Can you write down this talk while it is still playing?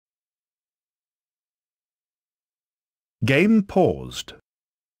Game paused.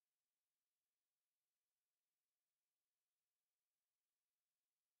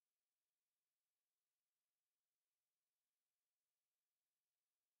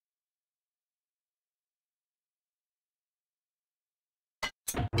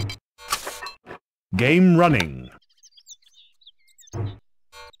 Game running.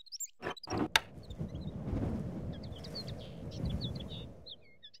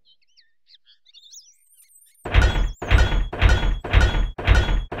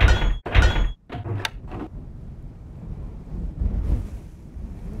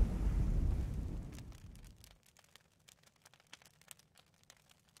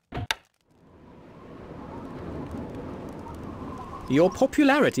 Your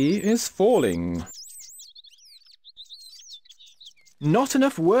popularity is falling. Not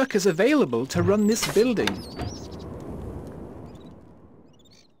enough workers available to run this building.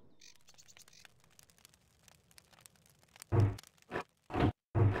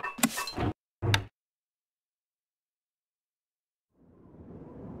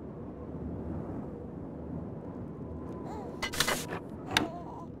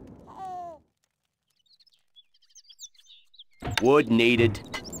 Wood needed.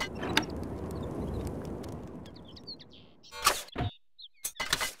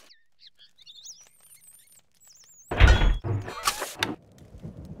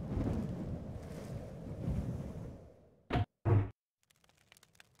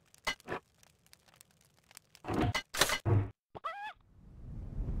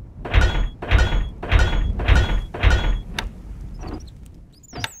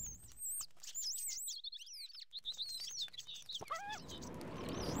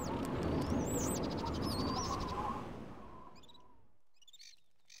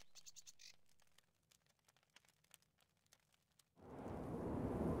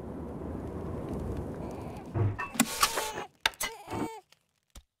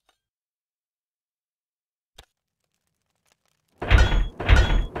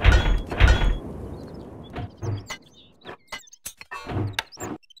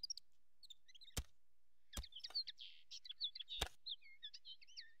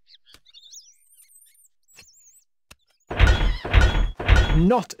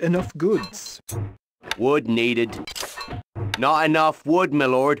 Not enough goods. Wood needed. Not enough wood, my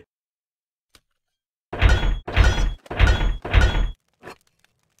lord.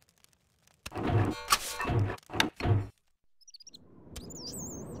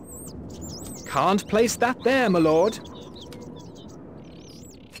 Can't place that there, my lord.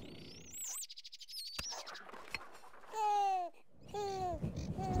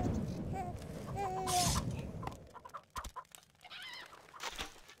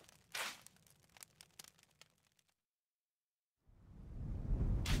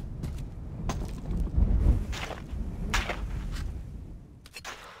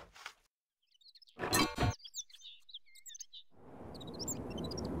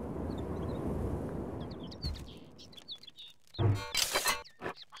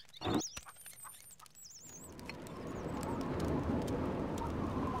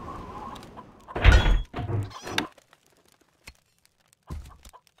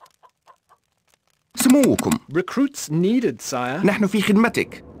 سموكم. Recruits needed, sire. نحن في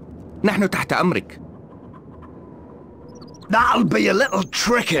خدمتك. نحن تحت أمرك. That'll be a little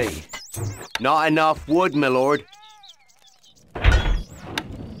tricky. Not enough wood, my lord.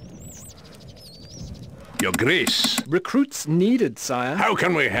 Your Grace. Recruits needed, sire. How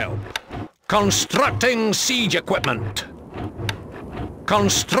can we help? Constructing siege equipment.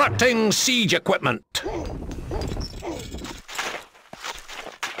 Constructing siege equipment.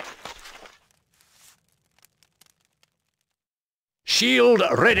 Shield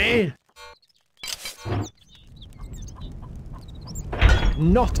ready.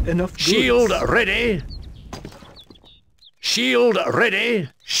 Not enough goods. Shield ready. Shield ready.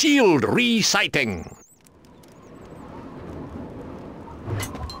 Shield resighting.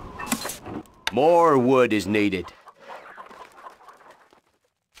 More wood is needed.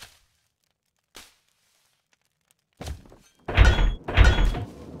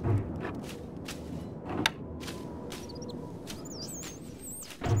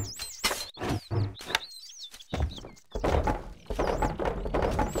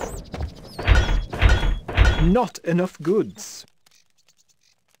 Not enough goods.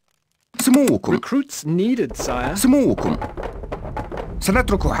 سموكم. Recruits needed, sire. سموكم.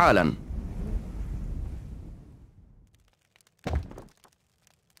 سنترك حالا.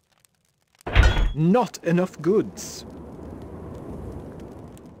 Not enough goods.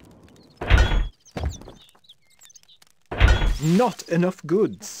 Not enough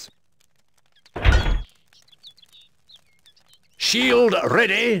goods. Shield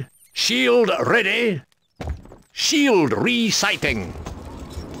ready. Shield ready. Shield resighting.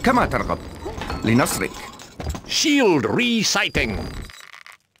 كما ترغب. لنصرك. Shield resighting.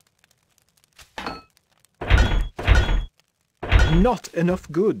 Not enough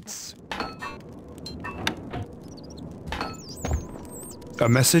goods. A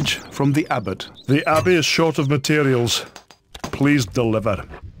message from the abbot. The abbey is short of materials. Please deliver.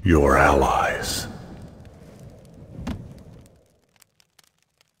 Your allies.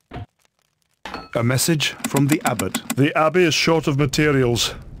 A message from the abbot. The abbey is short of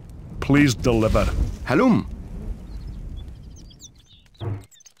materials. Please deliver. هلم.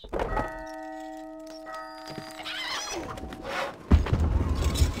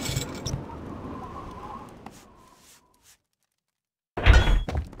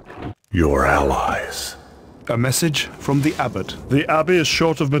 Your allies. A message from the abbot. The abbey is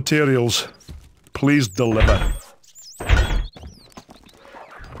short of materials. Please deliver.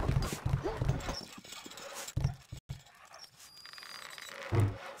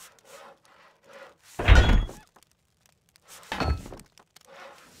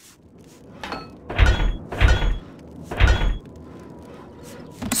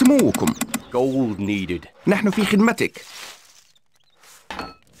 سموكم. Gold needed. نحن في خدمتك.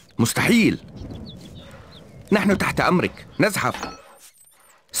 مستحيل. نحن تحت أمرك. نزحف.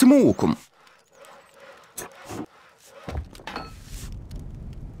 سموكم.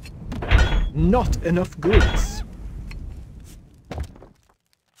 Not enough goods.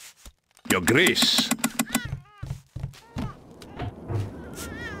 Your Grace.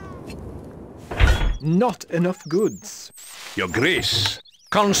 Not enough goods. Your Grace.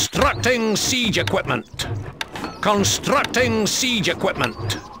 Constructing siege equipment. Constructing siege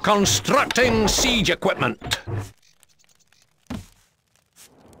equipment. Constructing siege equipment.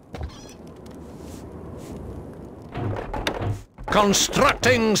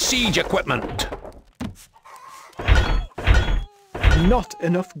 Constructing siege equipment. Not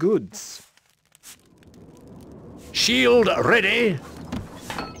enough goods. Shield ready.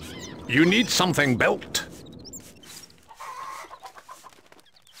 You need something built.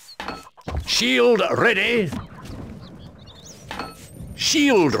 Shield ready.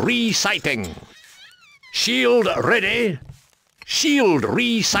 Shield resighting. Shield ready. Shield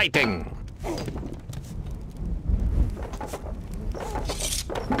resighting.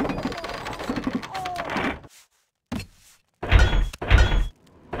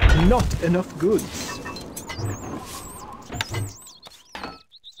 Not enough goods.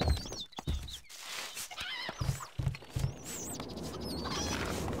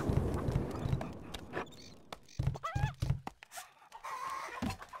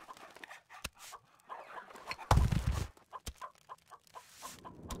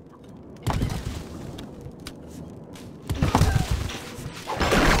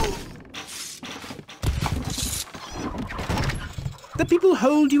 The people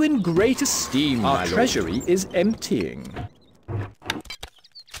hold you in great esteem, Our treasury is emptying.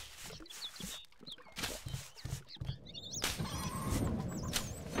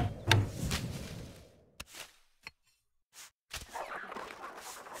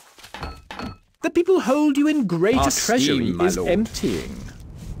 The people hold you in great esteem, treasury is emptying.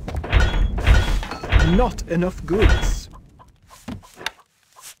 Not enough goods.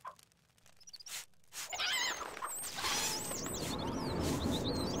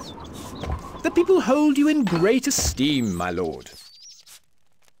 The people hold you in great esteem, my lord.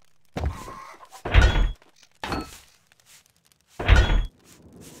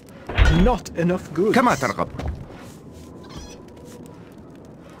 Not enough goods. كما ترغب.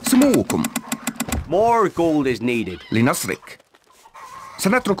 سموكم. More gold is needed. لنصرك.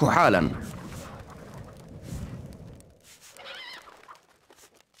 سنترك حالا.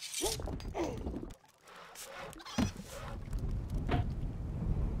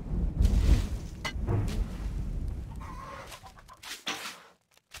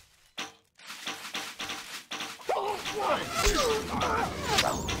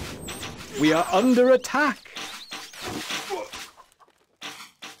 We are under attack.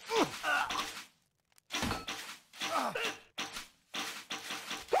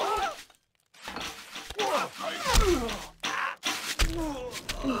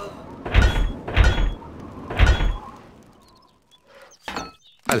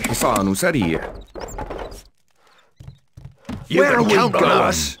 الحصان سريع. You can count on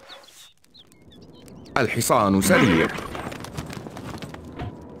us. الحصان سريع.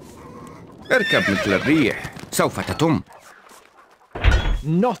 اركب مثل الريح. سوف تتم.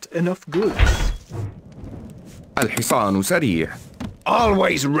 Not enough goods. الحصان سريع.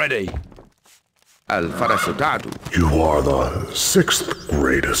 Always ready. الفرس تعدو. You are the sixth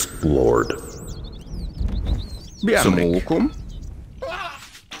greatest lord. سموكم.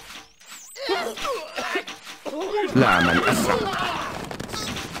 لا من أسرع.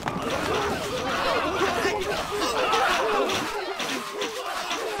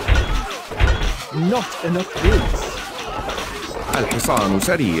 Not enough goods. الحصان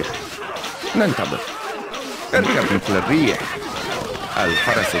سريع. ننتظر. اركب مثل الريح.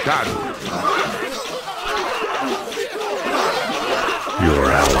 الفرس تعدو. Your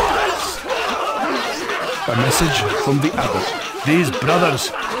allies. A message from the abbot. These brothers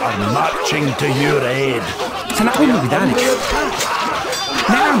are marching to your aid. سنقوم بذلك.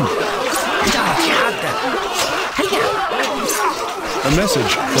 نعم. A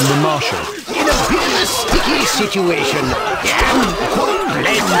message from the marshal. In a bit of a sticky situation.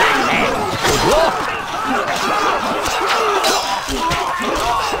 Lend that hand. Good luck.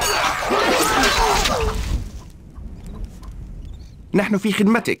 نحن في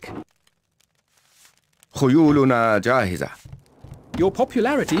خدمتك. خيولنا جاهزة. Your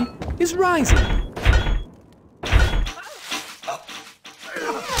popularity is rising.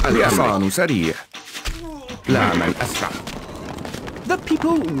 الحصان سريع. لا من أسرع. The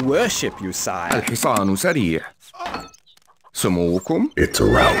people worship you, sire. الحصان سريع. سموكم. It's a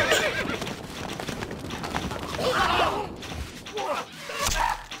rout.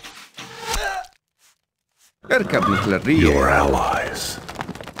 اركب مثل الريح. Your allies.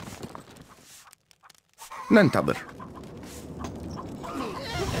 ننتظر.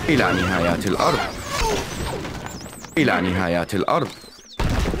 إلى نهايات الأرض. إلى نهايات الأرض.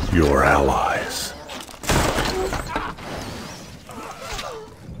 Your allies.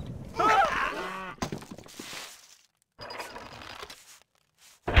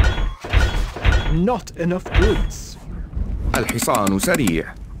 Not enough goods. الحصان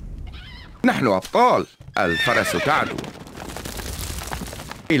سريع. نحن أبطال. الفرس تعدو.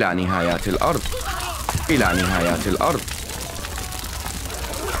 إلى نهايات الأرض. إلى نهايات الأرض.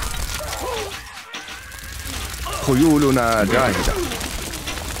 خيولنا جاهزة.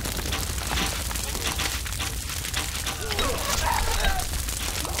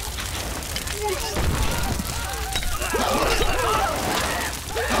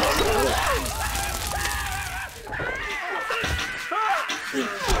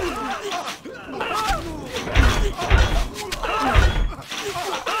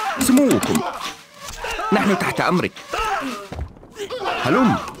 سموكم. نحن تحت أمرك.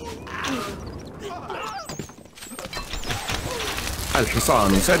 هلم.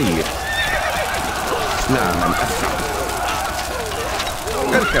 الحصان سريع. لا من أسرع.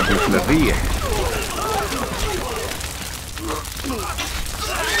 اركب مثل الريح.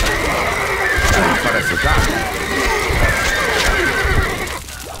 الفرس تعدو.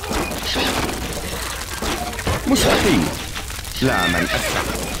 مستحيل. لا من أسرع.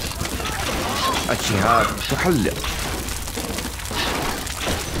 الشهاب تحلق.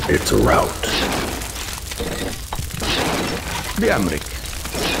 It's a rout. بأمرك.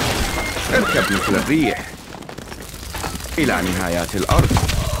 اركب مثل الريح. إلى نهايات الأرض.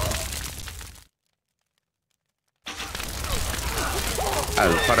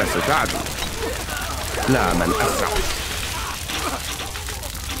 الفرس تعدو. لا من أسرع.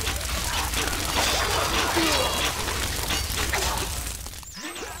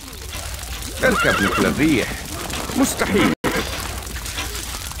 اركب مثل الريح. مستحيل.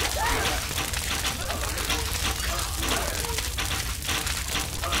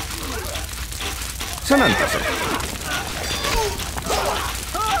 سننتصر.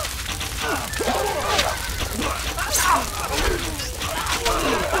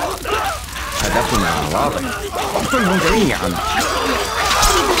 هدفنا واضح. اقتلهم جميعا.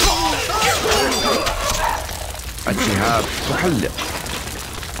 الشهاب تحلق.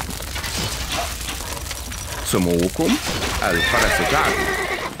 سموكم. الفرس تعدو.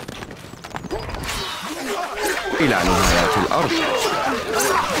 إلى نهايات الأرض.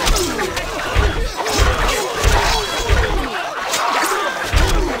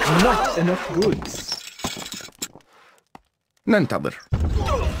 Not enough goods. ننتظر.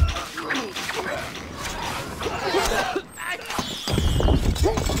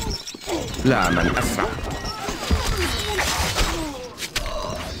 لا من أسرع.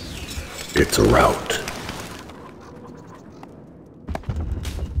 It's a rout.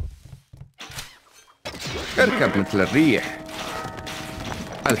 اركب مثل الريح.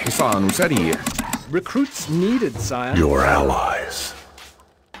 الحصان سريع. Recruits needed, sire. Your allies.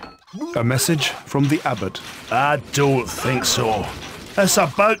 A message from the abbot. I don't think so. It's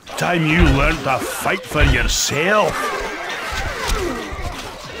about time you learned to fight for yourself.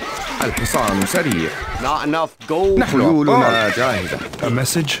 الحصان سريع. Not enough gold. نحن خيولنا جاهزة. A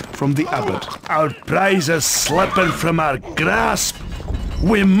message from the abbot. Our prize is slipping from our grasp.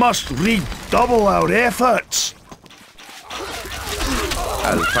 We must redouble our efforts.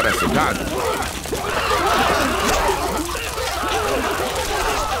 الفرس تعدو.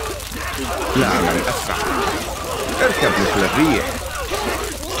 لا من أسرع. اركب مثل الريح.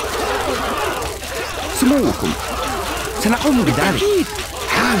 سموكم، سنقوم بذلك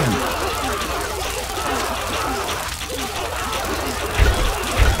حالا.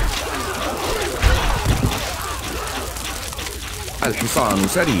 الحصان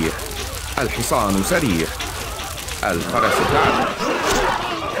سريع. الحصان سريع. الفرس تعدو.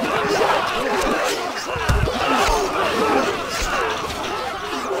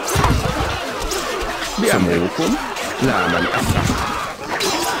 بأمركم لا من أسرع.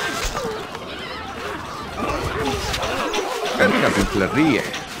 اركب مثل الريح.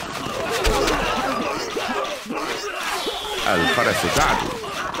 الفرس تعدو.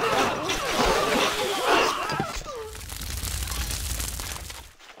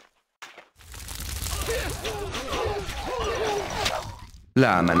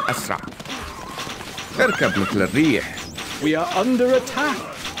 لا من أسرع. اركب مثل الريح. We are under attack.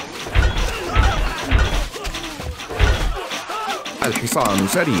 الحصان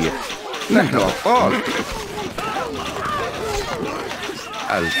سريع. نحن أبطال.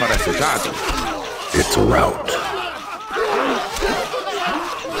 الفرس تعدو. It's a rout.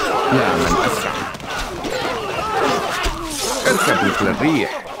 لا من أسرع. اركب مثل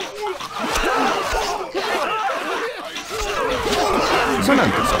الريح.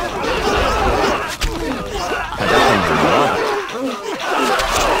 سننتصر. هدفهم واضح.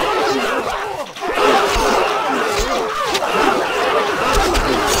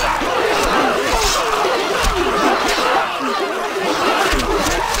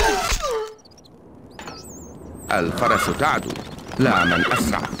 الفرس تعدو. لا من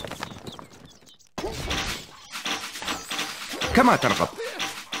أسرع. كما ترغب.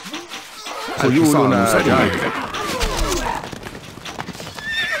 خيولنا جاهزة.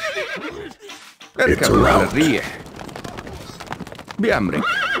 اركب على الريح. بأمرك.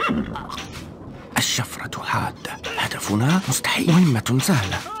 الشفرة حادة. هدفنا مستحيل. مهمة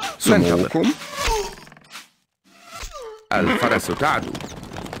سهلة. سموكم. الفرس تعدو.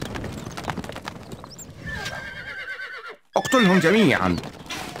 اقتلهم جميعا.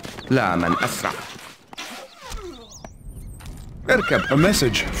 لا من أسرع. اركب. A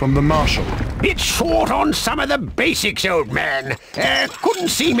message from the marshal. Bit short on some of the basics, old man. Couldn't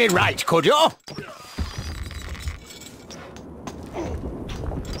see me right, could you?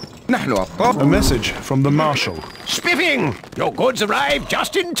 نحن أبطال. A message from the marshal. Spiffing! Your goods arrived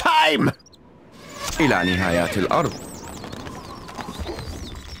just in time. إلى نهايات الأرض.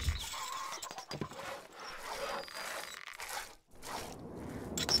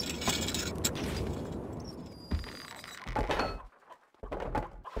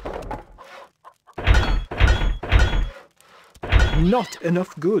 Not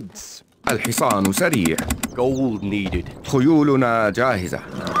enough goods. الحصان سريع. Gold needed. خيولنا جاهزة.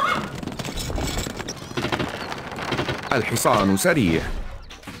 الحصان سريع.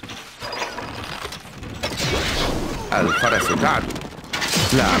 الفرس تعدو.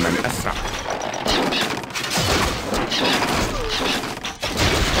 لا من أسرع.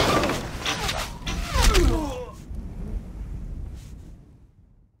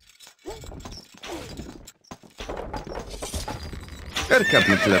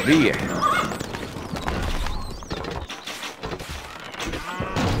 اركب مثل الريح.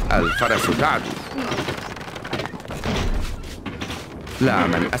 الفرس تعدو. لا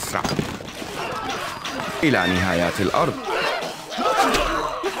من أسرع. إلى نهايات الأرض.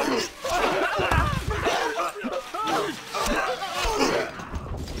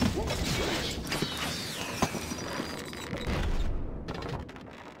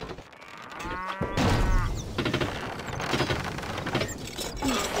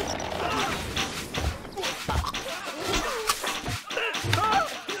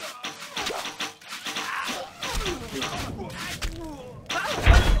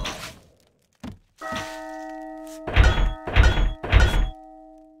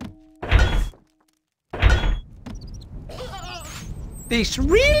 This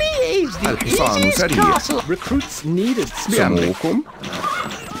really is the الحصان easiest سريع. castle. Recruits needed. سموكم.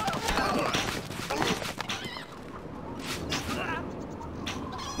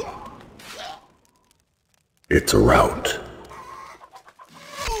 It's a rout.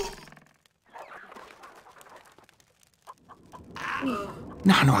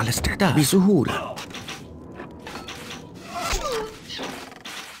 نحن على استعداد. بسهولة.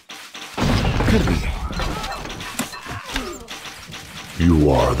 كالريح.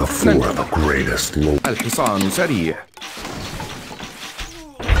 You are the fourth greatest lord. الحصان سريع.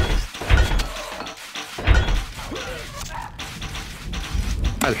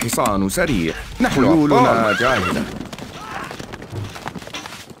 الحصان سريع. نحن خيولنا جاهزة.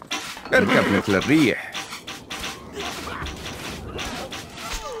 اركب مثل الريح.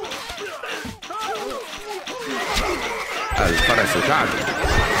 الفرس تعدو.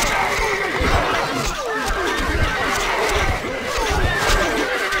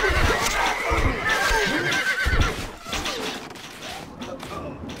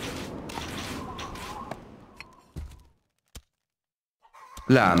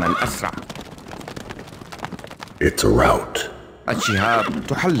 لا من أسرع. It's a rout. الشهاب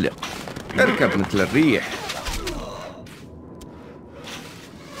تحلق. اركب مثل الريح.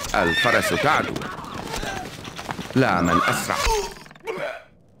 الفرس تعدو. لا من أسرع.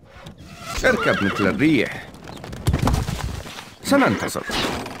 اركب مثل الريح. سننتصر.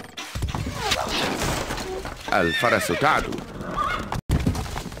 الفرس تعدو.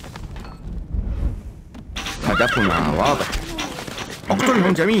 هدفنا واضح.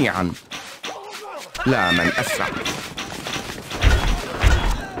 اقتلهم جميعا. لا من أسرع.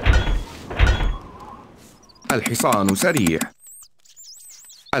 الحصان سريع.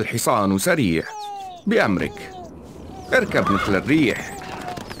 الحصان سريع. بأمرك. اركب مثل الريح.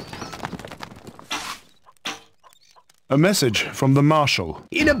 A message from the Marshal.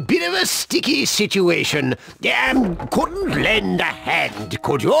 In a bit of a sticky situation. Couldn't lend a hand,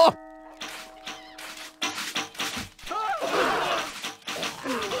 could you?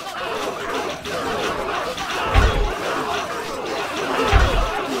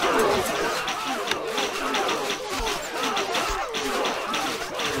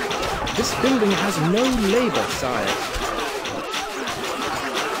 This building has no labor, sire.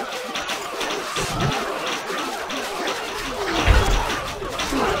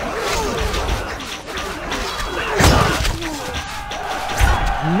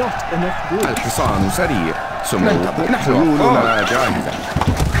 Not enough wood. الحصان سريع. سمو. نحن خيولنا جاهزة.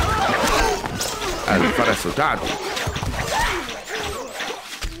 الفرس تعدو.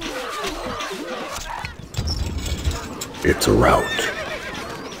 It's a rout.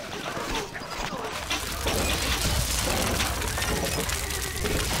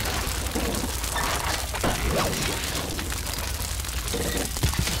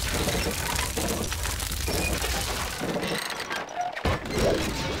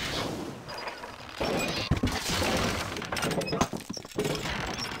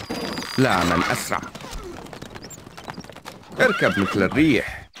 لا من أسرع. اركب مثل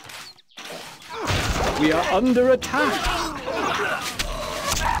الريح. We are under attack.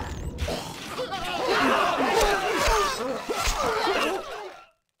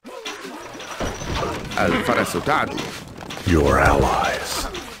 الفرس تعدو. Your allies.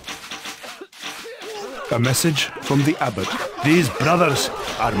 A message from the Abbot. These brothers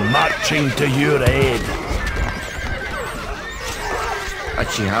are marching to your aid.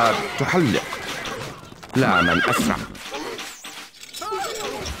 الشهاب تحلق. لا من أسرع.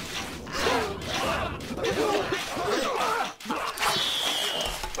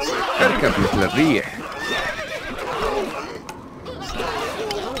 اركب مثل الريح.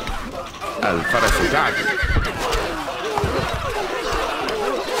 الفرس تعدو.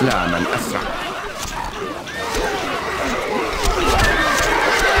 لا من أسرع.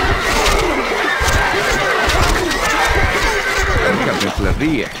 اركب مثل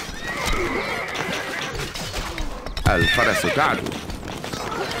الريح. الفرس تعدو.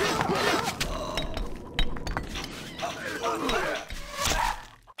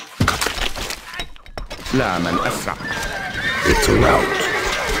 لا من أسرع. It's a rout.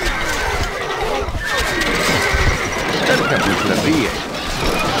 اركب مثل الريح.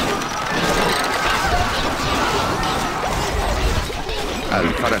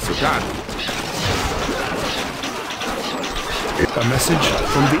 الفرس تعدو. A message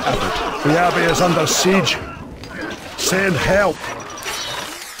from the Abbot. The abbey is under siege. Send help.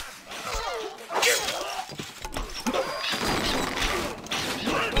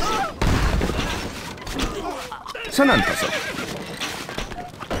 سننتصر.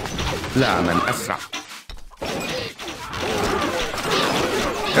 لا من أسرع.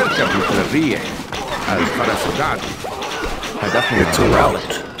 اركب مثل الريح. الفرس تعدو. هدفنا واضح.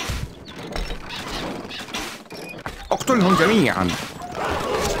 اقتلهم جميعا.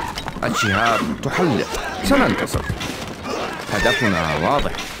 الشهاب تحلق. سننتصر. هدفنا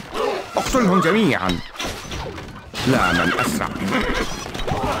واضح. اقتلهم جميعا. لا من أسرع.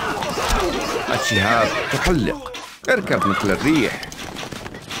 الشهاب تحلق. اركب مثل الريح.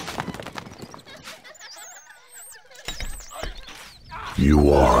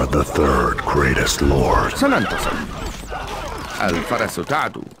 You are the third greatest lord. سننتصر. الفرس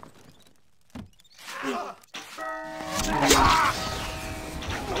تعدو.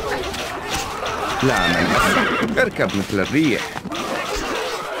 لا من أسرع. اركب مثل الريح.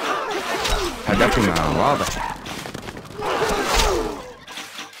 هدفنا واضح.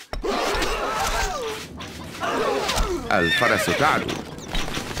 الفرس تعدو.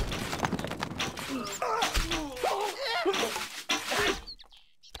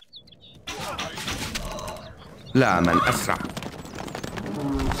 لا من أسرع.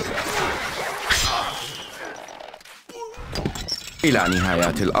 إلى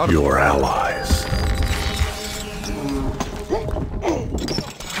نهايات الأرض. Your allies.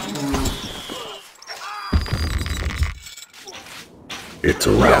 It's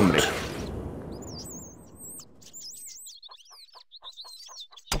a rout.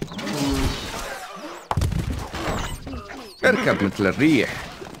 اركب مثل الريح.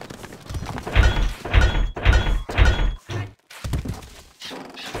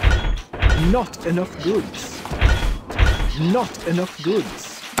 Not enough goods. Not enough goods.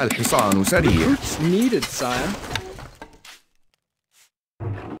 الحصان سريع. Recruits needed, sire.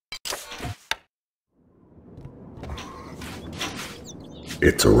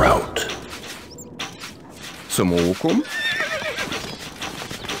 It's a rout. سموكم.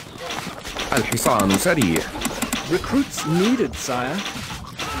 الحصان سريع. Recruits needed, sire.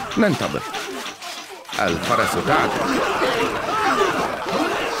 ننتظر. الفرس تعدو.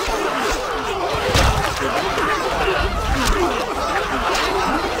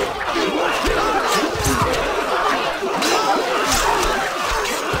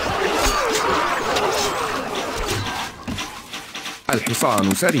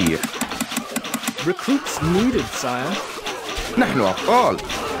 الحصان سريع. Recruits needed, sire. نحن أبطال.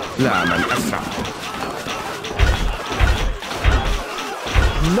 لا من أسرع.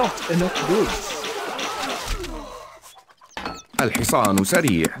 Not enough goods. الحصان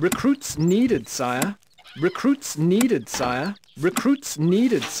سريع. Recruits needed, sire. Recruits needed, sire. Recruits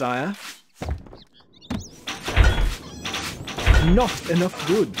needed, sire. Not enough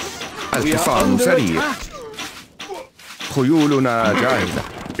goods. We are الحصان under سريع. attack. خيولنا جاهزة.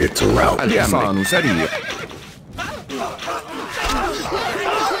 It's a rout. الحصان سريع.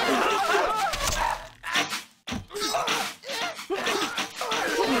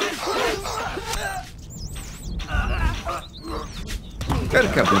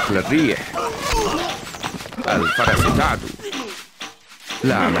 اركب مثل الريح. الفرس تعدو.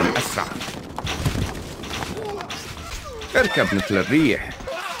 لا من أسرع. اركب مثل الريح.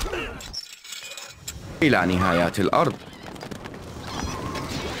 إلى نهايات الأرض.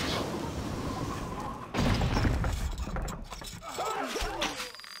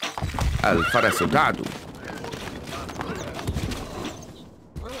 الفرس تعدو.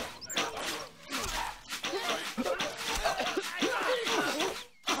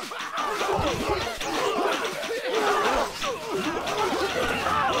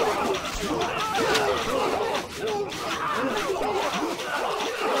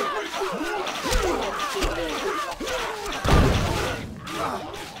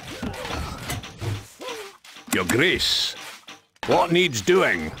 Your Grace, what needs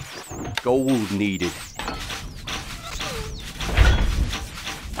doing? Gold needed.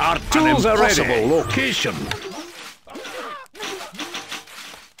 Our tools are ready. Location.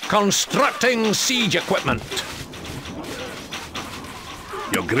 Constructing siege equipment.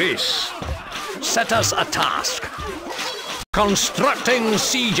 Your Grace, set us a task. Constructing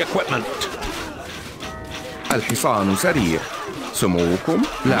siege equipment. الحصان سريع. سموكم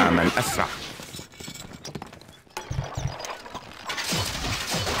لا من أسرع.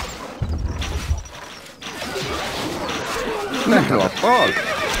 نحن أبطال.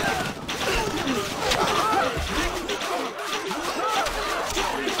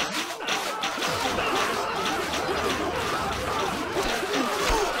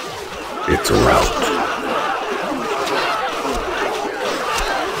 It's a rout.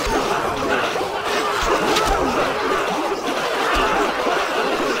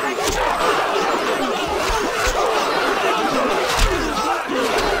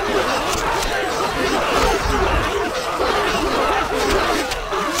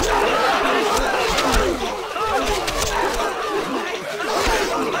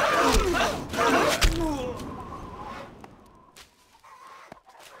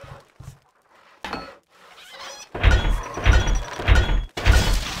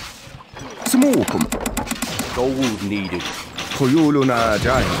 سموكم. Gold needed. خيولنا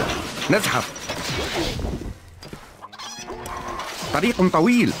جاهزة. نزحف. طريق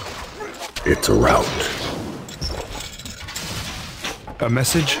طويل. It's a rout. A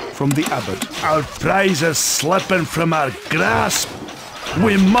message from the abbot. Our prize is slipping from our grasp.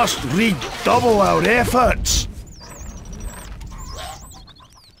 We must redouble our efforts.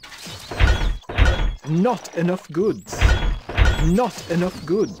 Not enough goods. Not enough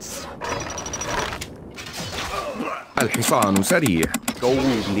goods. الحصان سريع.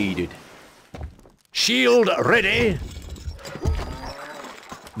 Gold needed. Shield ready.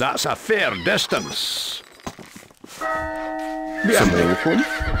 That's a fair distance. بأمركم.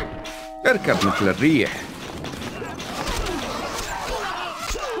 اركب مثل الريح.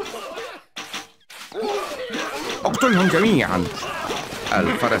 اقتلهم جميعا.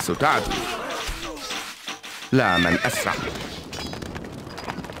 الفرس تعدو. لا من أسرع.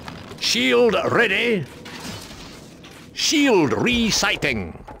 Shield ready. Shield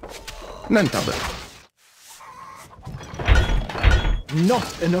resighting. ننتظر.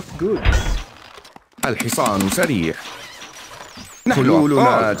 Not enough goods. الحصان سريع.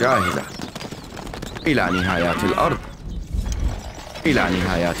 حلولنا جاهزة. إلى نهايات الأرض. إلى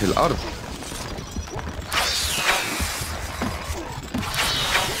نهايات الأرض.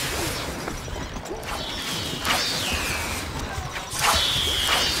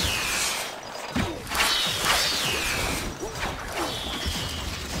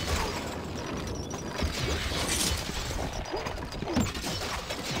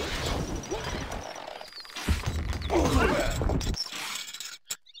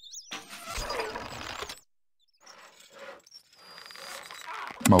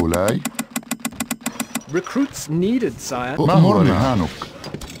 مولاي. Recruits needed, sire. ما هو رهانك؟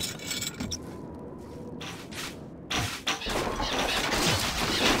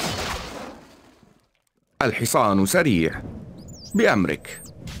 الحصان سريع. بأمرك.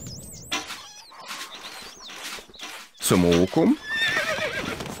 سموكم.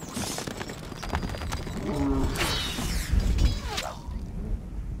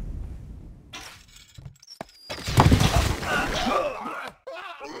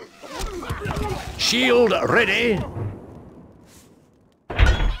 Shield ready.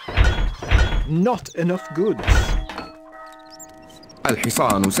 Not enough goods.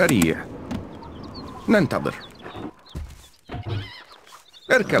 الحصان سريع. ننتظر.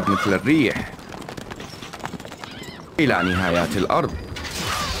 اركب مثل الريح. إلى نهايات الأرض.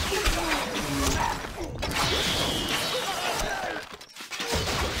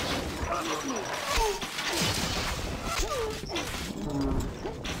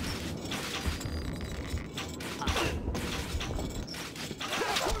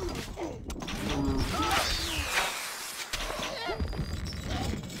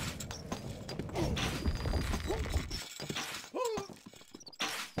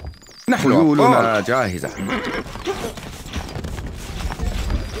 نحن حلولنا جاهزة.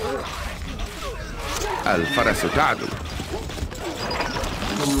 الفرس تعدو.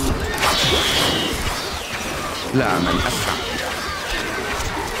 لا من أسرع.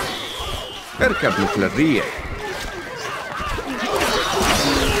 اركب مثل الريح.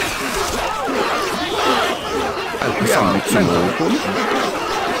 الحصان سموكم.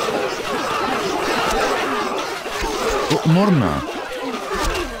 أؤمرنا.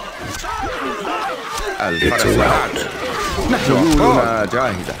 الفرس تعدو. نحن حلولنا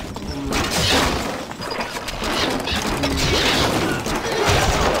جاهزة.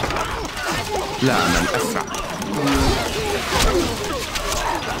 لا من أسرع.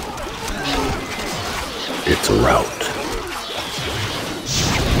 It's a rout.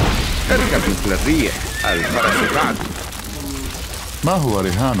 اركب مثل الريح. الفرس تعدو. ما هو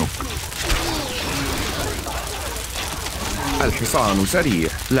رهانك؟ الحصان سريع.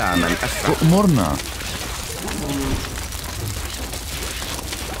 لا من أسرع. أؤمرنا.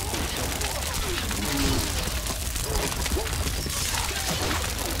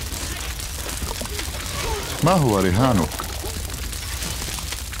 ما هو رهانك؟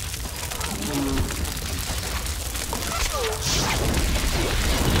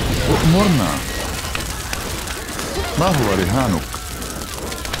 أؤمرنا. ما هو رهانك؟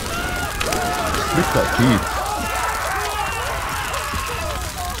 بالتأكيد.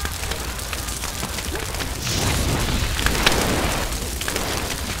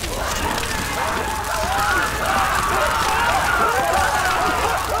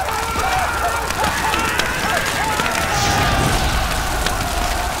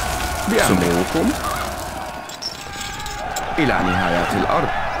 سموكم. إلى نهايات الأرض.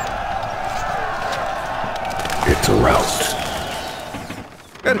 It's a rout.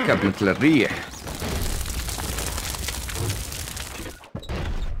 اركب مثل الريح.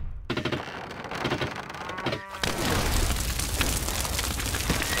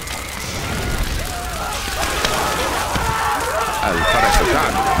 الفرس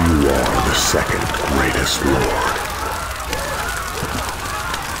the second greatest lord.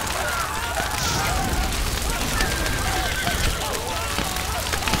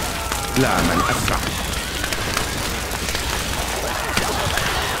 لا من أسرع.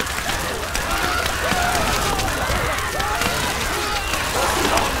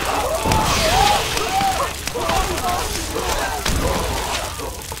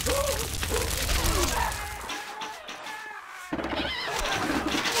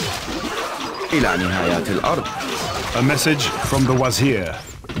 إلى نهايات الأرض. A message from the Wazir.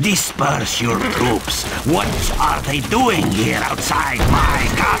 Disperse your troops. What are they doing here outside my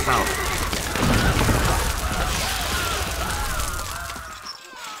castle?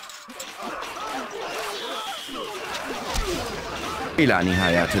 إلى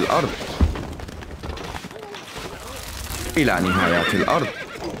نهايات الأرض. إلى نهايات الأرض.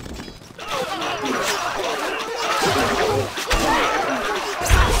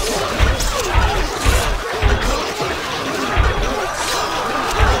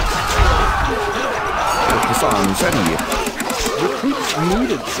 الحصان سريع. Recruits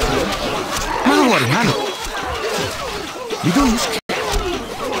needed, sire. ما هو رهانه؟ بدون مشكلة.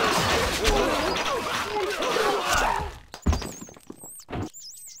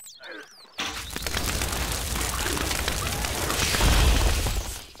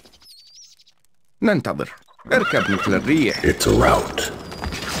 ننتظر. اركب مثل الريح. It's a rout.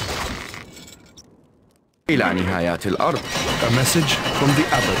 إلى نهايات الأرض. A message from the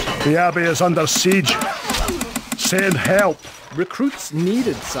abbot. The abbey is under siege. Send help. Recruits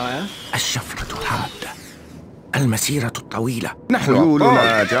needed, sire. الشفرة الحادة. المسيرة الطويلة. نحن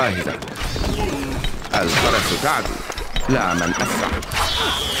خيولنا جاهزة. الفرس تعدو. لا من أسرع.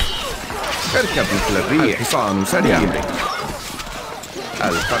 اركب مثل الريح. الحصان سريع.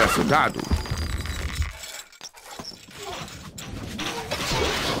 الفرس تعدو.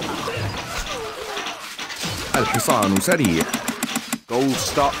 الحصان سريع. Gold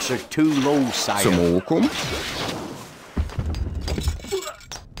stocks are too low, sire. سموكم.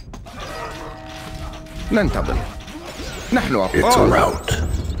 ننتظر. نحن It's a أبطال. rout.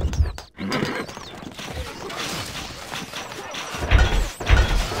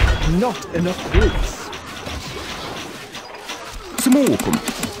 Not enough goods. سموكم.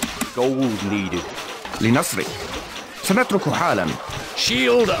 Gold needed. لنصرك. سنترك حالا.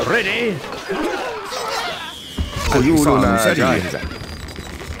 Shield ready. خيولنا جاهزة.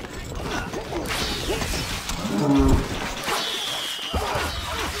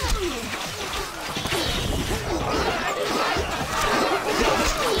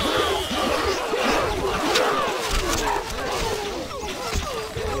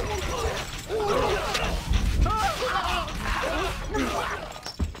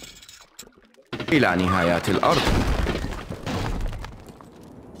 إلى نهايات الأرض.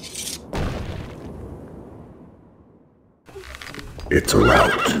 It's a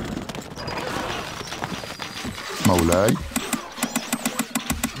rout. مولاي.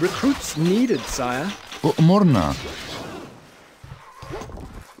 Recruits needed, sire. أؤمرنا.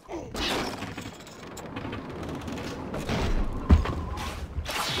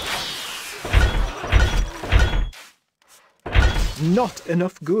 Not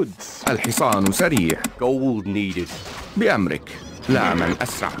enough goods. الحصان سريع. Gold needed. بأمرك. لا من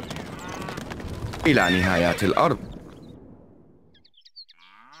أسرع. إلى نهايات الأرض.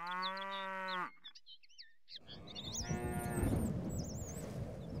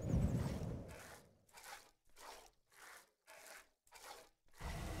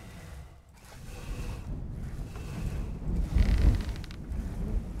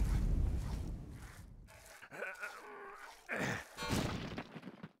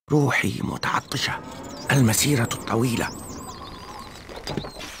 روحي متعطشة. المسيرة الطويلة.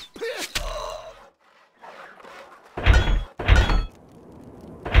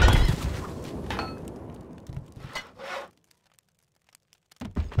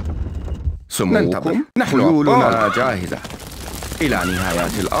 سموكم. نحن خيولنا جاهزة. إلى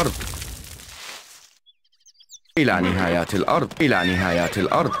نهايات الأرض. إلى نهايات الأرض. إلى نهايات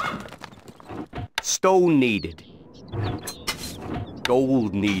الأرض. Stone needed.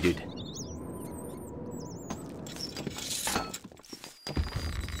 Gold needed.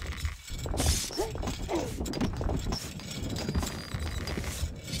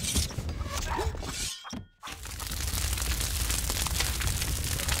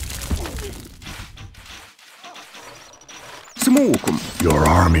 سموكم. Your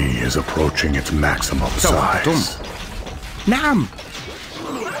army is approaching its maximum توقفتم. size. نعم.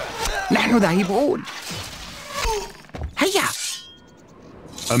 نحن ذاهبون. هيا.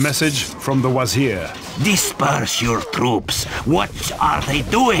 A message from the Wazir. Disperse your troops. What are they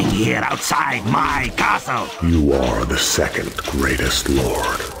doing here outside my castle? You are the second greatest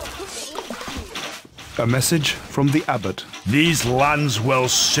lord. A message from the Abbot. These lands will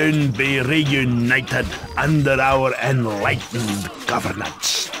soon be reunited under our enlightened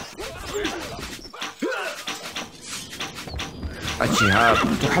governance. الشهاب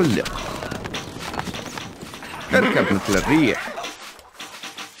تحلق. اركب مثل الريح.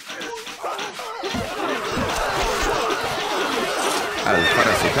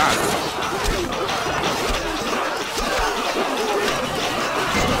 الفرس تعدو.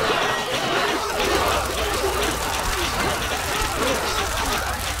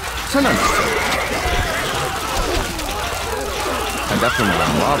 سننتصر. هدفنا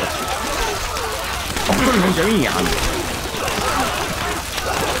واضح. اقتلهم جميعا.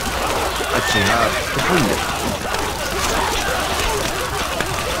 الشهاب تحلق.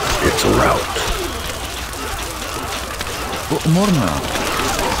 It's a rout. أؤمرنا.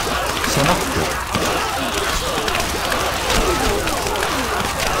 سنقتل.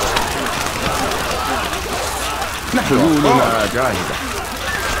 نحن حلولنا جاهزة.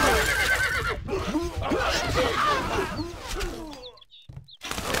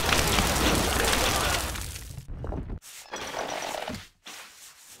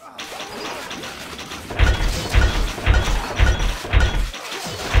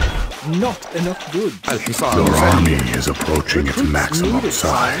 Not enough goods. الحصان Your سريع. army is approaching its maximum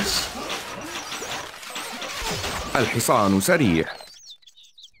size. الحصان سريع.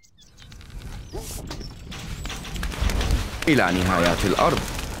 إلى نهايات الأرض.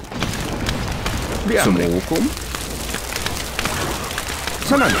 بأمركم.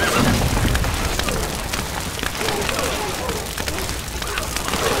 سننتصر.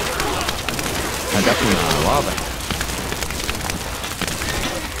 هدفنا واضح.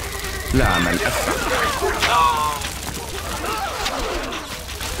 لا من أسرع.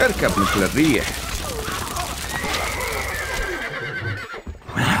 اركب مثل الريح.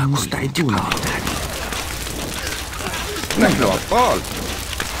 مستعدون. نحن أبطال.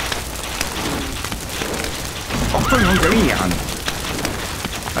 اقتلهم جميعا.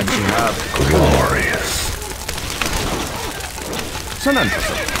 الشهاب Glorious.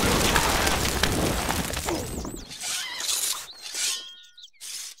 سننتصر.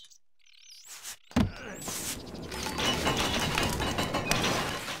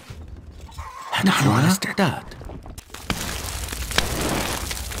 نحن على استعداد.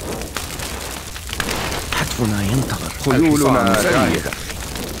 حتفنا ينتظر. خيولنا جاهزة.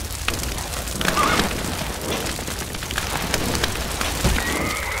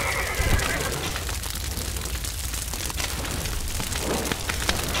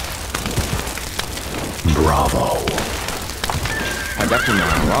 Bravo. هدفنا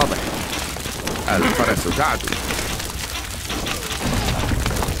واضح. الفرس تعدو.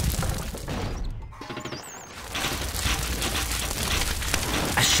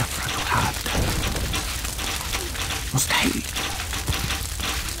 الشفرة حادة. مستحيل.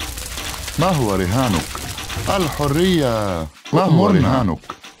 ما هو رهانك؟ الحرية. ما هو رهانك؟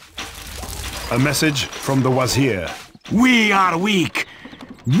 A message from the Wazir. We are weak.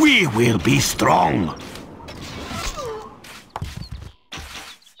 We will be strong.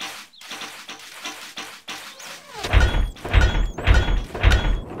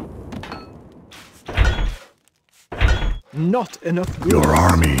 Not enough goods. Your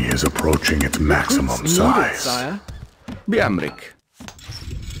army is approaching its maximum Goods needed, size. sire. بأمرك.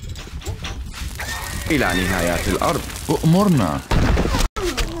 إلى نهايات الأرض. أؤمرنا.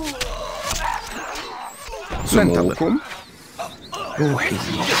 سننتظركم. روحي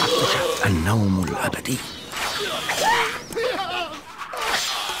النوم الأبدي.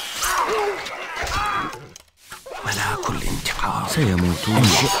 ملاك الانتقام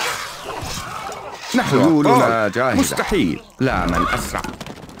سيموتون. نحن حلولنا جاهزة. مستحيل. لا من أسرع.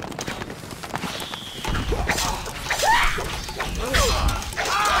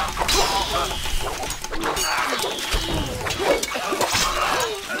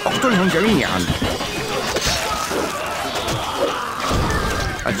 اقتلهم جميعا.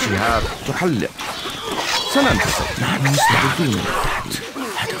 الشهاب تحلق. سننتصر. نحن مستعدون للتحدي.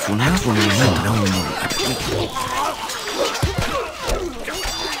 هدفنا النوم الأبدي.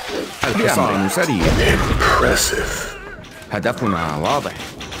 الحصان سريع. Impressive. هدفنا واضح.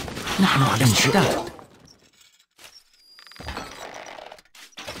 نحن على انشداد.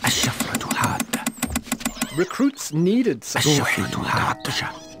 الشفرة حادة. Recruits needed, sire. الشفرة متعطشة.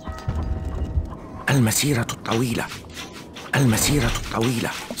 المسيرة الطويلة. المسيرة الطويلة.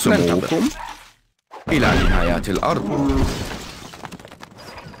 سننتظركم إلى نهايات الأرض.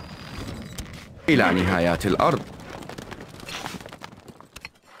 إلى نهايات الأرض.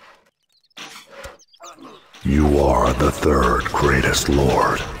 You are the third greatest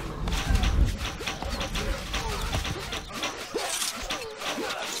lord.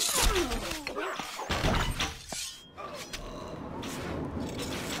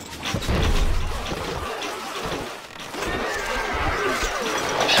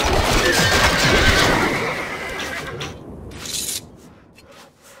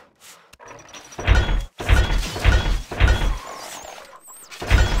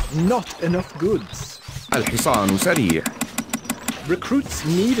 Not enough goods. الحصان سريع. Recruits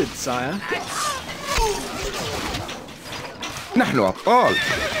needed, sire. نحن أبطال.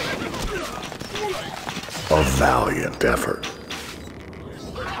 A valiant effort.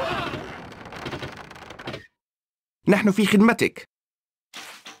 نحن في خدمتك.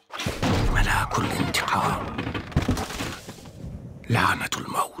 ملاك الانتقام. لعنة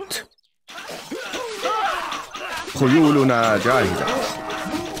الموت. خيولنا جاهزة.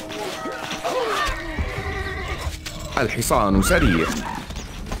 الحصان سريع.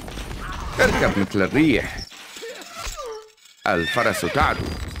 اركب مثل الريح. الفرس تعدو.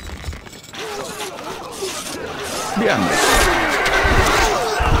 بأمرك.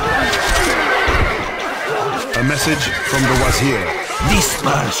 A message from the Wazir.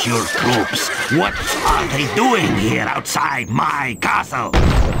 Disperse your troops. What are they doing here outside my castle?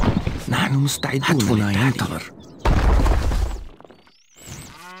 نحن مستعدون. هتفنا ينتظر.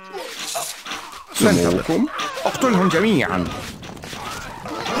 سنتظركم. اقتلهم جميعا.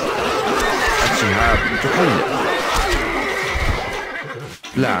 الشهاب تحلق.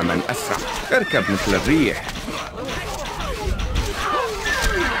 لا من أسرع. اركب مثل الريح.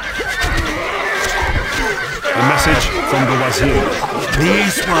 A message from the Wazir.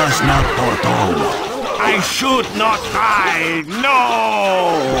 This was not foretold. I should not die. No!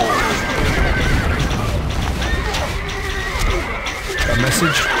 A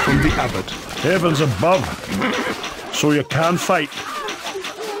message from the abbot. Heavens above, so you can fight.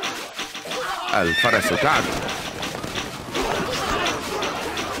 الفرس تعدو.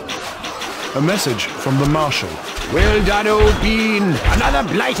 A message from the marshal. Well done, old bean. Another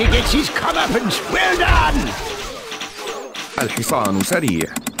blighter gets his comeuppance. Well done. الحصان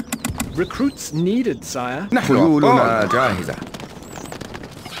سريع. Recruits needed, sire. نحن خيولنا جاهزة.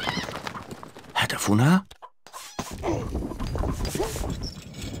 هدفنا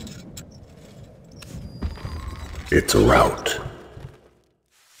It's a rout.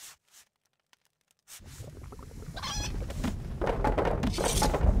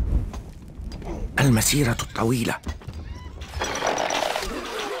 المسيرة الطويلة.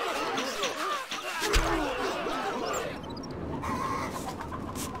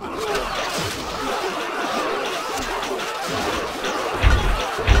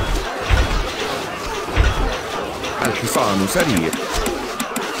 الحصان سريع.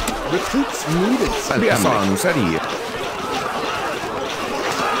 Recruits needed. الحصان سريع.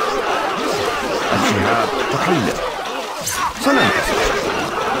 الشهاب تحلق. سننتصر.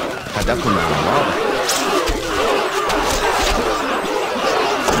 هدفنا واضح.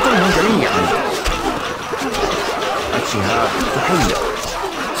 اقتلهم جميعا. الشهاب تحلق.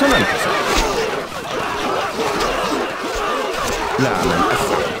 سننتصر. لا من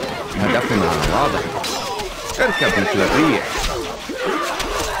أسرع. هدفنا واضح. اركب مثل الريح.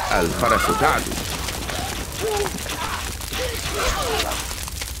 الفرس تعدو.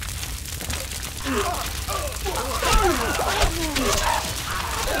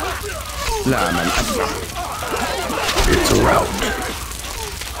 لا من أسرع. It's a rout.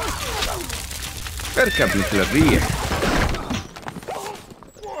 اركب مثل الريح.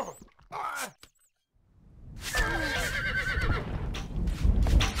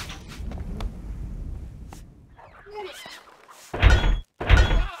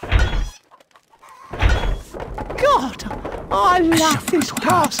 God, I love this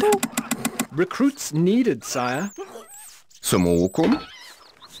castle. Recruits needed, sire. سموكم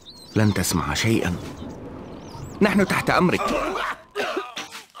لن تسمع شيئا. نحن تحت أمرك.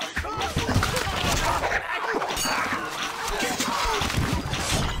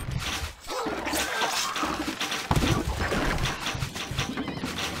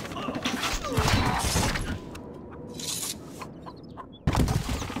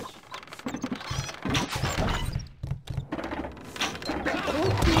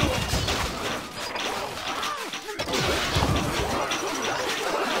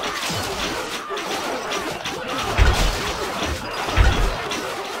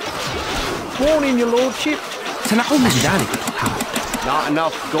 Warning, your lordship. سنقوم بذلك. Not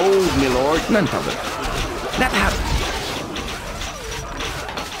enough gold, my lord. ننتظر. نذهب.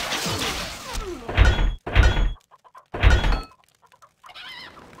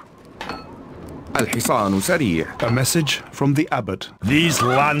 الحصان سريع. A message from the abbot. These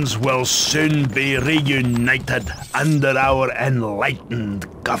lands will soon be reunited under our enlightened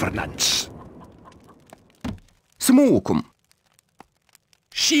governance. سموكم.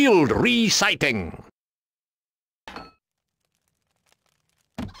 Shield resighting.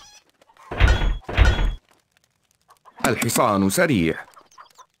 الحصان سريع.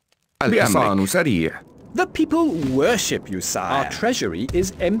 الحصان سريع. The people worship you, sire. Our treasury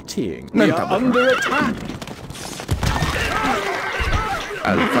is emptying. We are under attack.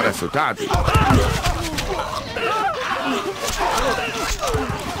 الفرس تعدو.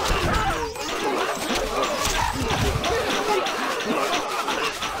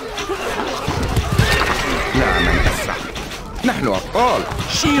 لا من أسرع. نحن أبطال.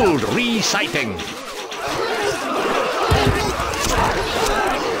 Shield resighting.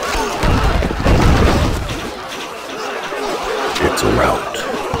 It's a rout.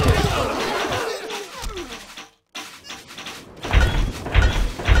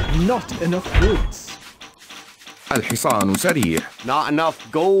 Not enough goods. الحصان سريع. Not enough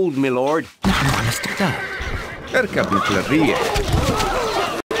gold, my lord. نحن على استعداد. اركب مثل الريح.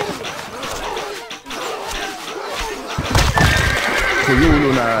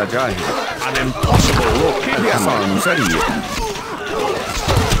 خيولنا جاهزة. An impossible location. الحصان سريع.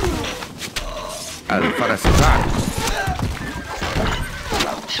 الفرس تعدو.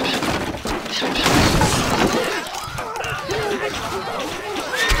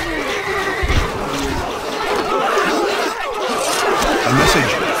 A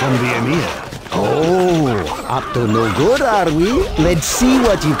message from the emir. Oh, up to no good, are we? Let's see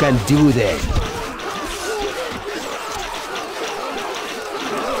what you can do then.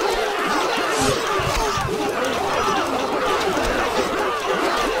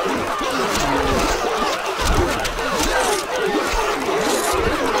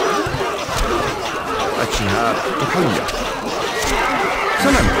 الشهاب تحلق.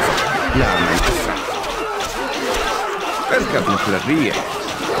 سننتصر. لا من أسرع. اركب مثل الريح.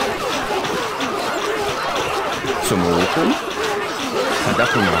 سموكم.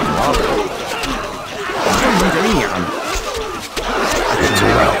 هدفنا واضح. نحن جميعا.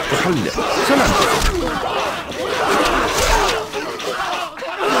 الشهاب تحلق. سننتصر.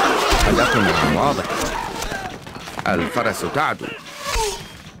 هدفنا واضح. الفرس تعدو.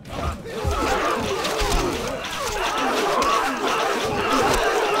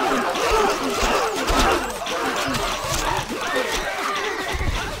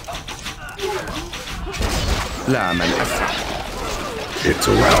 لا من أسرع. It's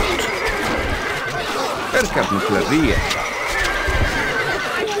a rout. اركب مثل الريح.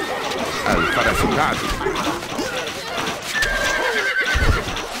 الفرس تعدو.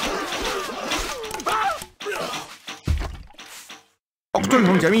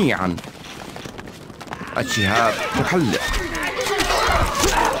 اقتلهم جميعا. الشهاب تحلق.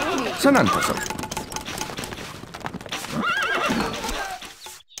 سننتصر.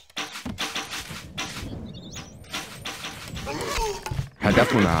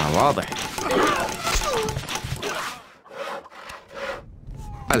 هدفنا واضح.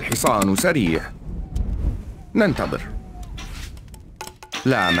 الحصان سريع. ننتظر.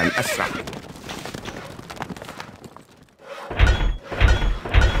 لا من أسرع.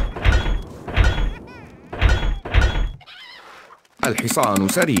 الحصان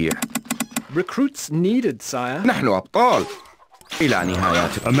سريع. Recruits needed, sire. نحن أبطال. إلى نهاية.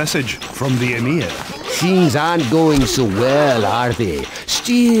 A message from the emir. Things aren't going so well, are they?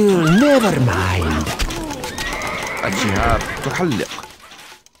 Still, never mind. الشهاب تحلق.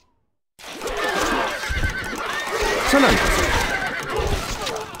 سننتصر.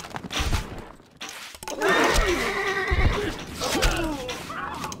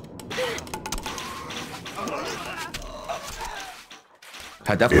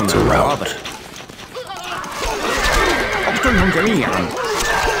 هدفنا واضح. اقتلهم جميعا.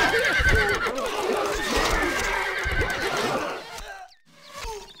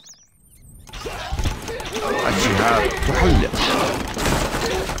 الشهاب تحلق.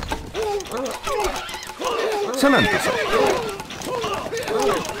 سننتصر.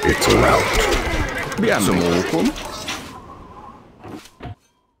 It's a rout. بأمركم.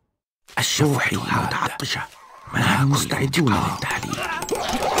 الشوحي متعطشة. نحن مستعدون للتحليل.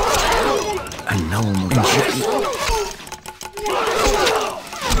 النوم شديد.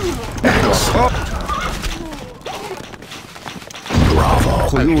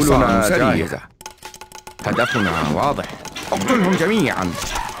 خيولنا جاهزة. هدفنا واضح. اقتلهم جميعا.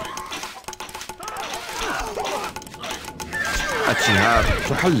 الشهاب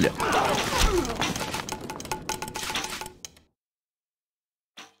تحلق.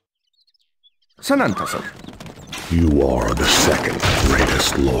 سننتصر. You are the second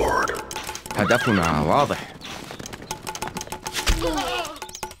greatest lord. هدفنا واضح.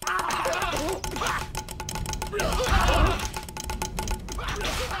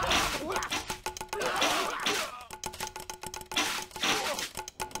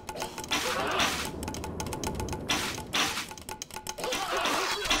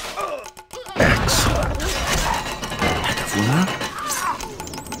 هدفنا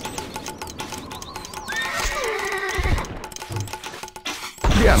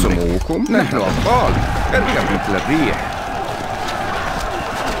سموكم. نحن أبطال. اركب مثل الريح.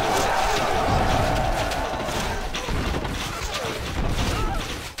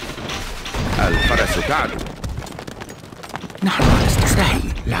 الفرس تعدو. نحن نستحي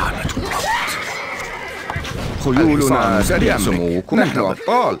لعنة الرب. خيولنا سريع. سموكم. نحن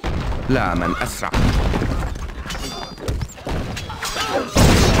أبطال. لا من أسرع.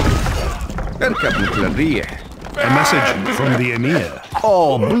 اركب مثل الريح. A message from the Emir.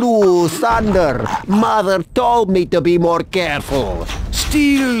 Oh, blue thunder! Mother told me to be more careful.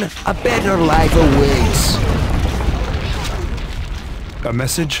 Still, a better life awaits. A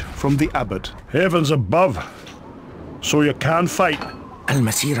message from the abbot. Heavens above, so you can fight.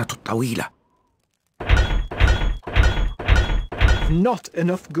 المسيرة الطويلة. Not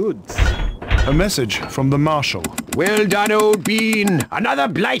enough goods. A message from the marshal. Well done, old bean. Another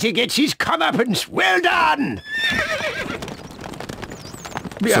blighter gets his comeuppance. Well done!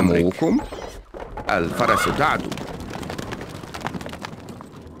 سموكم. الفرس تعدو.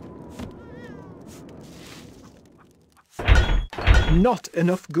 Not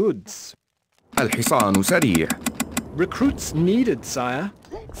enough goods. الحصان سريع. Recruits needed, sire.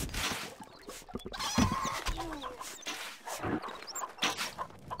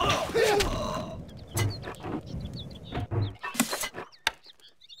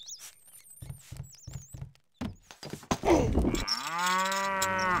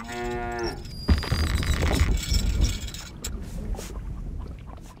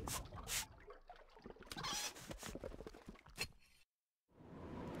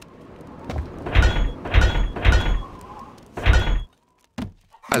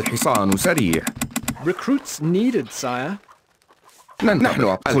 الحصان سريع. Recruits needed, sire.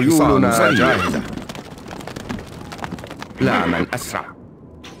 نحن خيولنا جاهزة. لا من أسرع.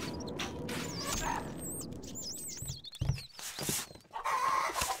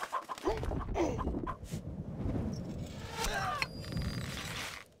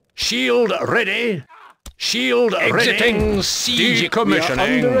 Shield ready. Shield exiting siege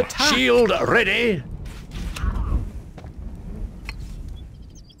commissioning. Shield ready.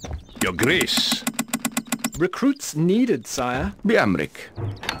 Your Grace. Recruits needed, sire. بأمرك.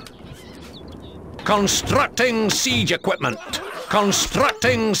 Constructing siege equipment.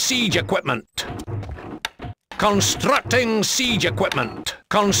 Constructing siege equipment. Constructing siege equipment.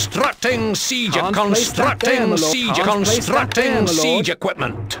 Constructing siege. Constructing siege. Constructing siege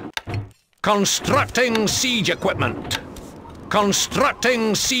equipment. Constructing siege equipment.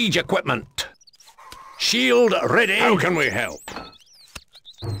 Constructing siege equipment. Shield ready. How can we help?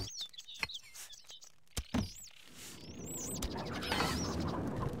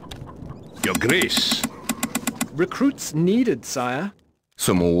 Your Grace. Recruits needed, sire.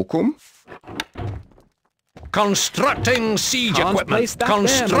 سموكم. Constructing siege Can't equipment. place that there, my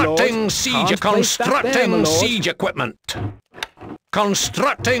Constructing lord. siege. Can't place that there, Constructing my lord. siege equipment.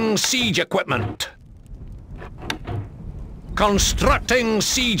 Constructing siege equipment. Constructing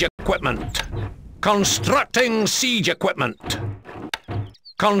siege equipment. Constructing siege equipment.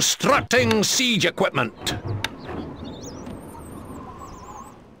 Constructing siege equipment.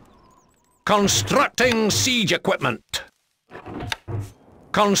 Constructing siege equipment.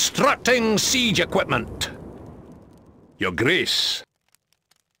 Constructing siege equipment. Your Grace.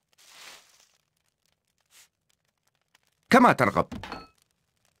 كما ترغب.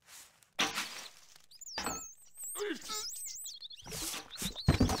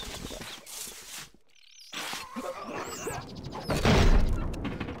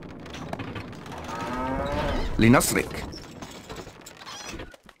 لنصرك.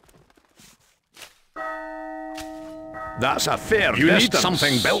 That's a fair You distance. need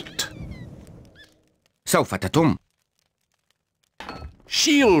something built. سوف تتم.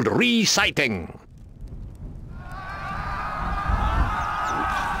 Shield resighting.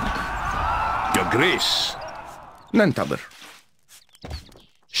 Your Grace. ننتظر.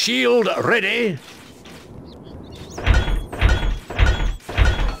 Shield ready.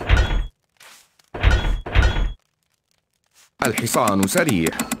 الحصان سريع.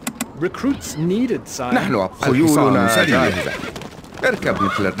 Recruits needed, sire. نحن خيولنا جاهزة. اركب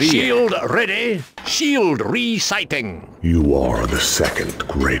مثل الريح. Shield ready. Shield resighting. You are the second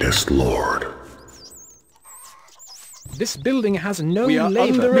greatest lord. This building has no We are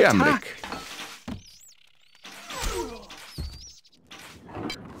labor. under attack.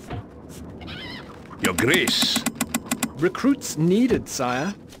 Your Grace. Recruits needed,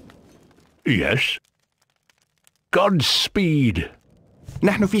 sire. Yes. Godspeed.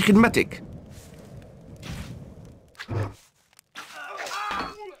 نحن في خدمتك.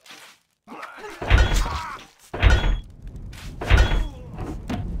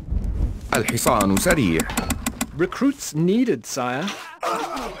 الحصان سريع. Recruits needed, sire.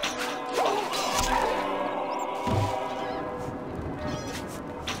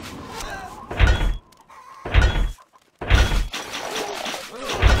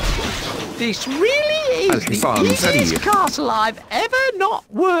 This really is الحصان the سريع. easiest castle I've ever not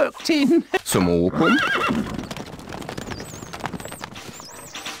worked in. سموكم.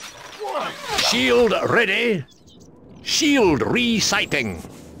 Shield ready. Shield resighting.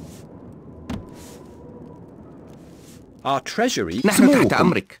 Our treasury. نحن تحت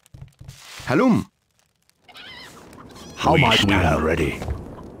أمرك. هلم. How might we help? Ready.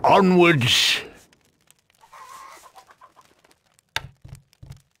 Onwards.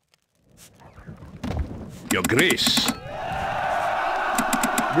 Your Grace.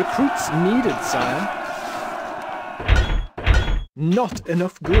 Recruits needed, sire. Not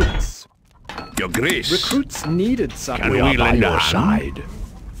enough goods. Your Grace. Recruits needed, sire. Can we lend a hand?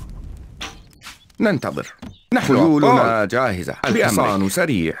 ننتظر. خيولنا جاهزة. الحصان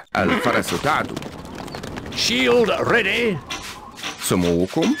سريع. الفرس تعدو. Shield ready.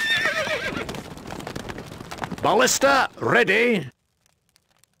 سموكم. Ballista ready.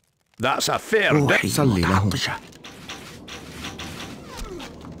 That's a fair روحي صلي لهم.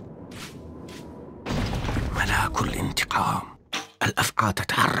 ملاك الانتقام. الأفعى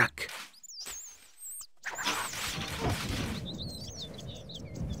تتحرك.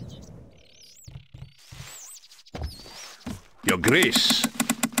 Your Grace.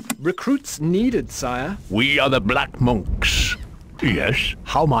 Recruits needed, sire. We are the Black Monks. Yes,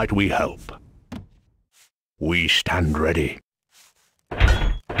 how might we help? We stand ready.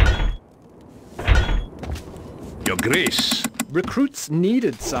 Your Grace. Recruits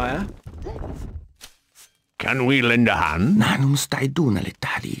needed, sire. Can we lend a hand? نحن مستعدون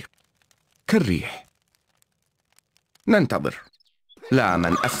للتحليق. كالريح. ننتظر. لا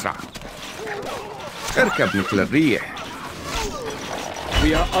من أسرع. اركب مثل الريح.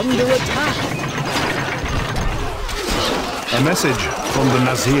 We are under attack. A message from the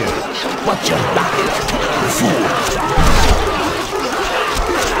Nicea. Watch your back, fool!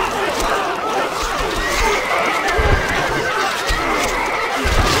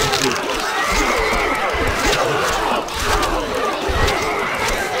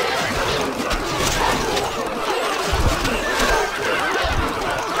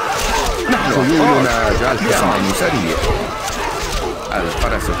 خيولنا جاء الحصان سريع.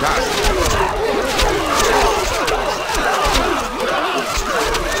 الفرس تعدو.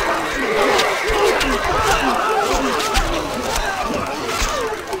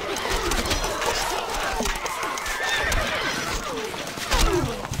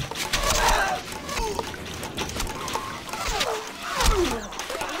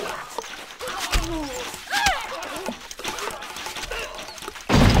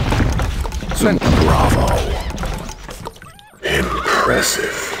 Bravo.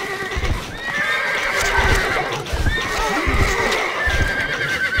 Impressive.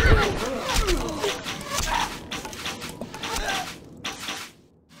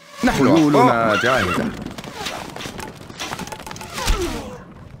 نحن خيولنا جاهزة.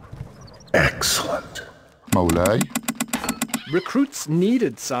 Excellent. مولاي، Recruits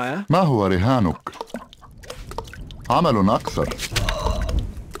needed, sire. ما هو رهانك؟ عمل أكثر.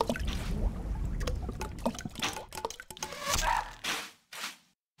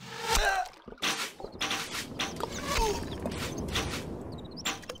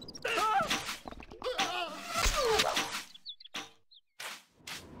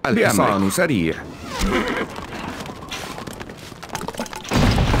 الحصان سريع.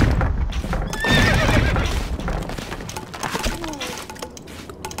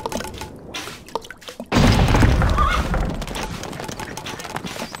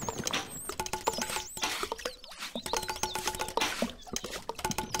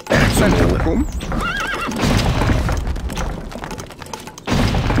 أحسنتم.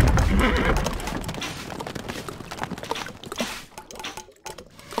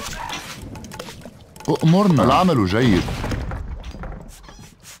 أؤمرنا. العمل جيد.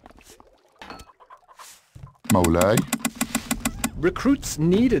 مولاي. Recruits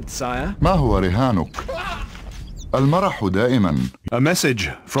needed, sire. ما هو رهانك؟ المرح دائما. A message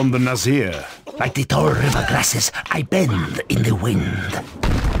from the Nazir. Like the tall river grasses, I bend in the wind.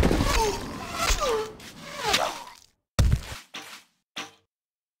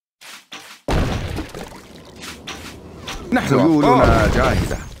 نحن خيولنا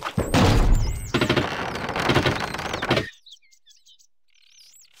جاهزة.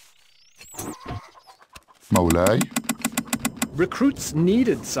 مولاي. Recruits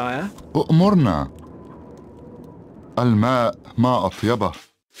needed, sire. أؤمرنا. الماء ما أطيبه.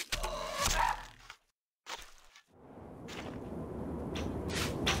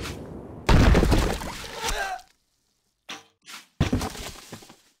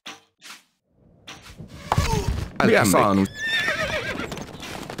 الحصان.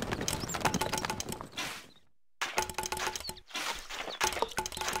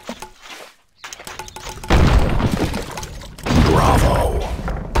 برافو.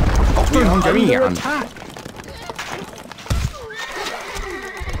 اقتلهم جميعا.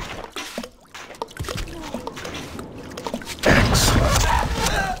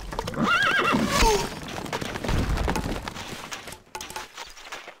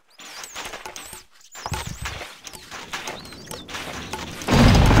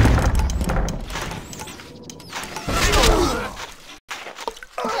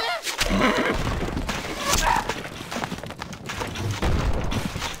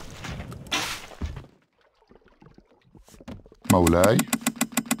 مولاي.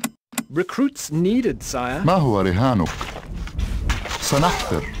 Recruits needed, sire. ما هو رهانك؟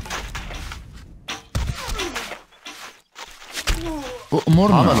 سنحفر.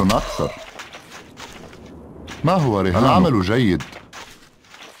 أؤمرنا. عمل أكثر. ما هو رهانك؟ العمل جيد.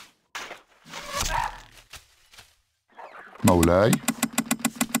 مولاي.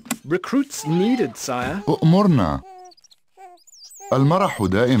 Recruits needed, sire. أؤمرنا. المرح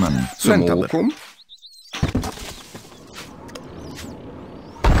دائما. سموكم.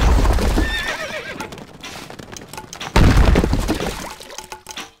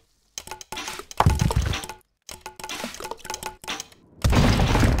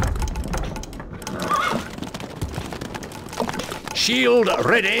 Shield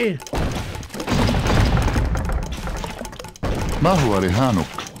ready. ما هو رهانك؟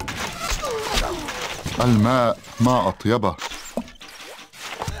 الماء ما أطيبه.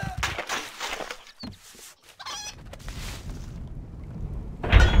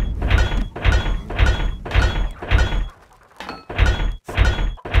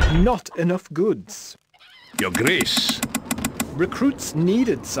 Not enough goods. Your Grace. Recruits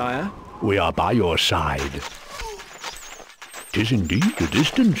needed, sire. We are by your side. 'Tis indeed a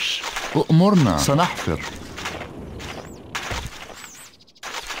distance. أؤمرنا. سنحفر.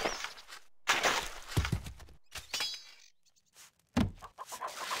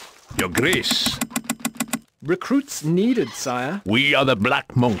 Your Grace. Recruits needed, sire. We are the Black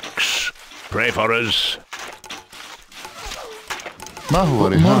Monks. Pray for us. ما هو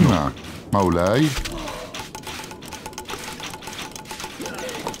رهانك؟ مولاي.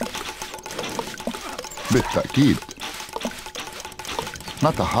 بالتأكيد.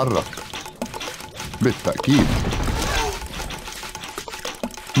 نتحرك. بالتأكيد.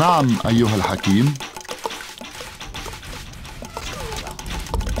 نعم أيها الحكيم.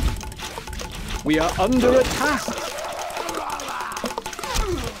 We are under attack.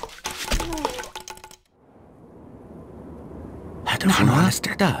 هدفنا على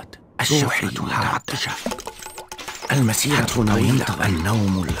استعداد. الشفرة متعطشة. المسيرة طويلة.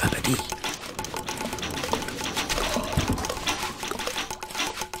 النوم الأبدي.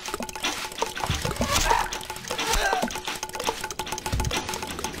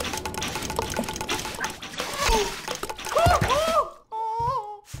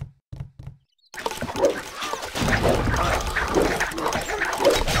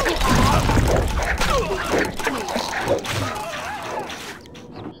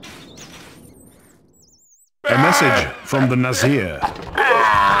 A message from the Nazir.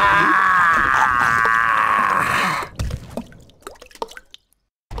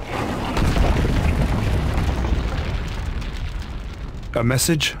 A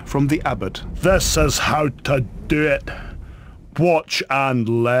message from the Abbot. This is how to do it. Watch and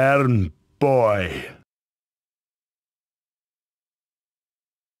learn, boy.